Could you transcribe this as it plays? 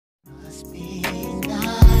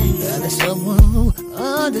someone who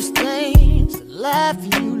understands the life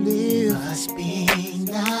you live must be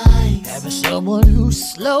nice. Having someone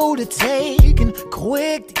who's slow to take and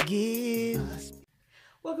quick to give.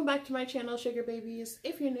 Welcome back to my channel, Sugar Babies.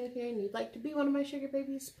 If you're new here and you'd like to be one of my Sugar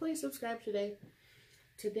Babies, please subscribe today.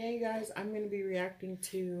 Today, guys, I'm going to be reacting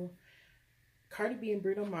to Cardi B and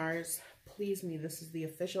Bruno Mars, Please Me. This is the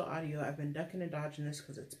official audio. I've been ducking and dodging this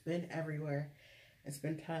because it's been everywhere. It's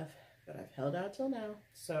been tough, but I've held out till now.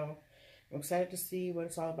 So I'm excited to see what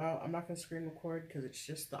it's all about. I'm not going to screen record because it's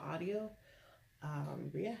just the audio.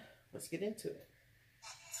 But yeah, let's get into it.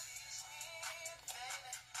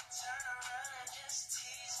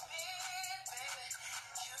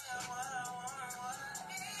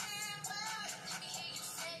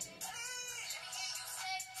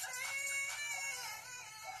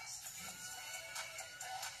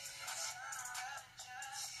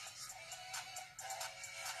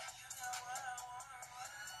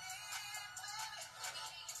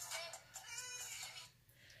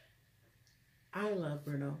 I love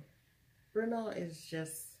Bruno. Bruno is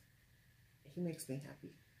just, he makes me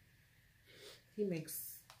happy. He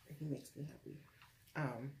makes me happy.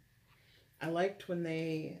 I liked when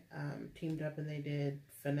they teamed up and they did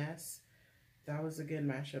Finesse. That was a good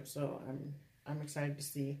mashup, so I'm excited to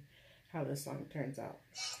see how this song turns out.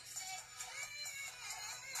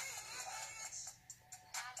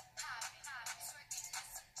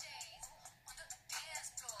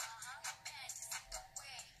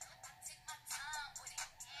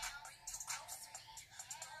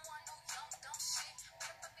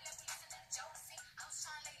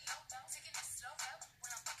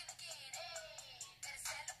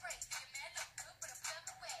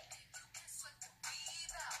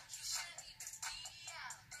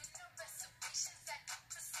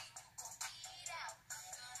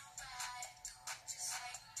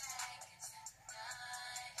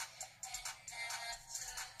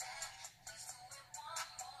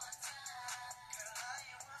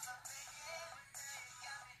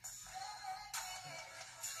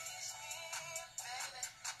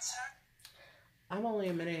 I'm only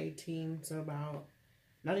a minute 18, so about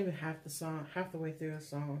not even half the song, half the way through the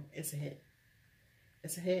song, it's a hit.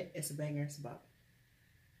 It's a hit, it's a banger, it's a bop.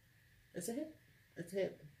 It's a hit, it's a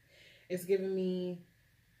hit. It's giving me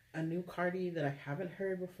a new Cardi that I haven't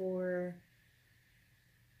heard before.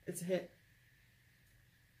 It's a hit.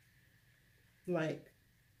 Like,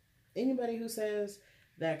 anybody who says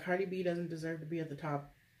that Cardi B doesn't deserve to be at the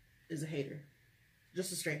top is a hater.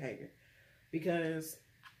 Just a straight hater. Because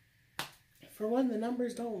for one, the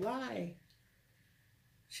numbers don't lie.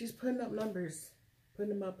 She's putting up numbers. Putting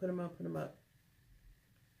them up, putting them up, putting them up.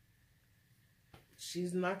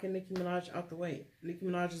 She's knocking Nicki Minaj out the way. Nicki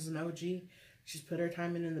Minaj is an OG. She's put her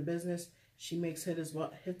time in the business. She makes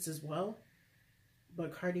hits as well.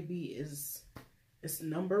 But Cardi B is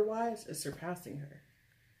number-wise, is surpassing her.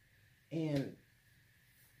 And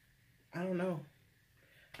I don't know.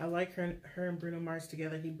 I like her and Bruno Mars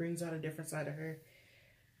together. He brings out a different side of her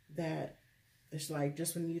that it's like,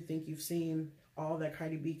 just when you think you've seen all that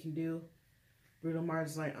Cardi B can do, Bruno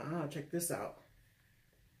Mars is like, check this out.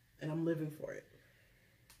 And I'm living for it.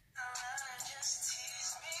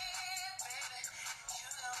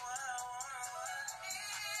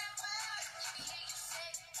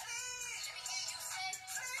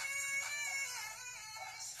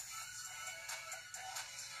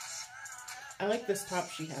 I like this top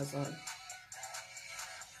she has on.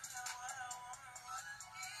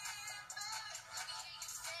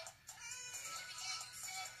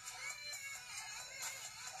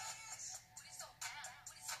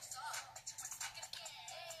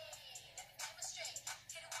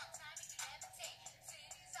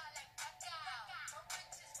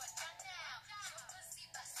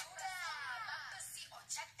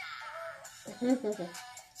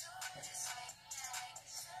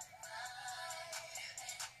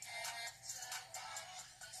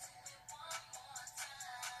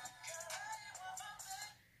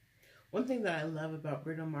 One thing that I love about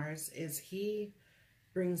Bruno Mars is he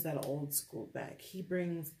brings that old school back. He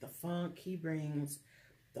brings the funk. He brings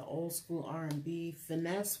the old school R&B.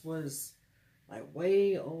 Finesse was like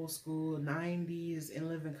way old school, 90s, In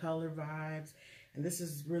Living Color vibes. And this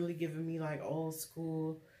is really giving me like old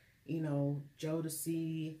school, you know,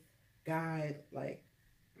 Jodeci, Guy, like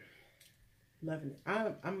loving it.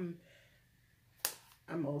 I'm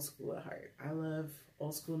old school at heart. I love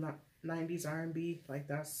old school 90s R&B. Like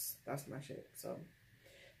that's my shit. So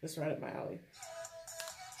it's right up my alley.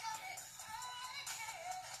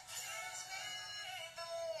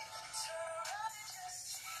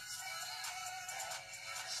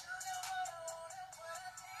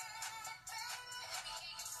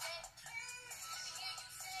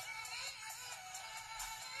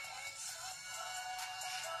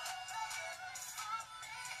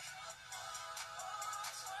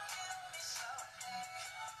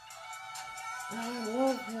 I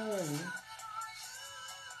love him.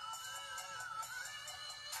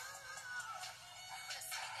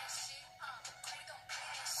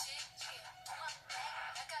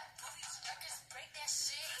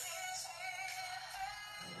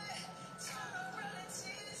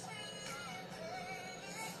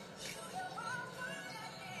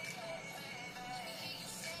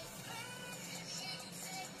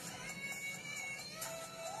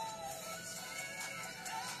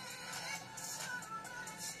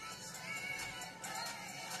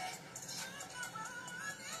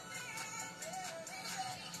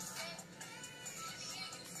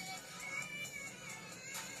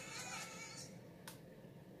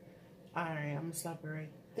 Alright, I'm gonna stop it right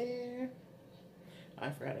there. I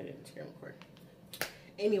forgot I didn't screen record.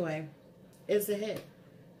 Anyway, it's a hit.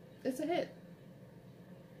 It's a hit.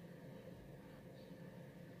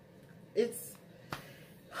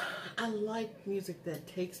 I like music that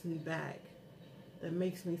takes me back, that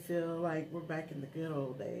makes me feel like we're back in the good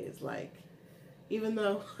old days. Like, even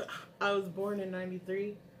though I was born in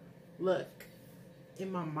 '93, look,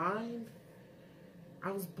 in my mind,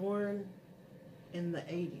 I was born in the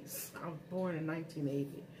 80s. I was born in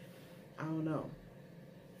 1980. I don't know.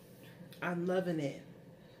 I'm loving it.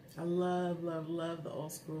 I love, love, love the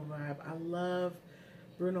old school vibe. I love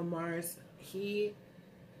Bruno Mars.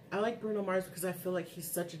 I like Bruno Mars because I feel like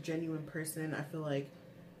he's such a genuine person. I feel like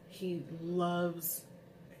he loves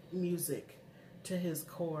music to his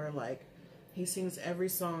core. Like, he sings every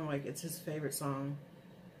song like it's his favorite song.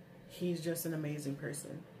 He's just an amazing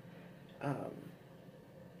person.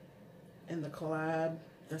 And the collab,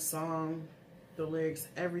 the song, the lyrics,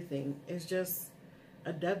 everything is just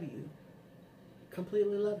a W.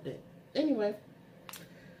 Completely loved it. Anyway,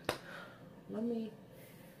 let me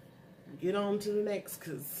get on to the next,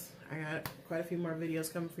 because I got quite a few more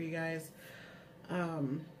videos coming for you guys.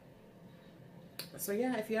 So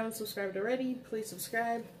yeah, if you haven't subscribed already, please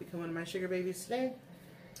subscribe. Become one of my sugar babies today.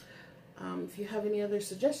 If you have any other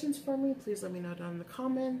suggestions for me, please let me know down in the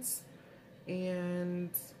comments. And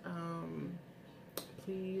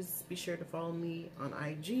please be sure to follow me on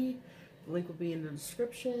IG. The link will be in the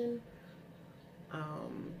description.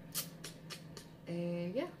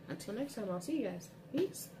 And yeah, until next time, I'll see you guys.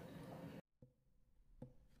 Peace.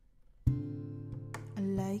 I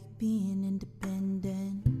like being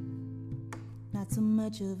independent, not so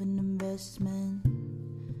much of an investment.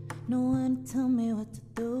 No one to tell me what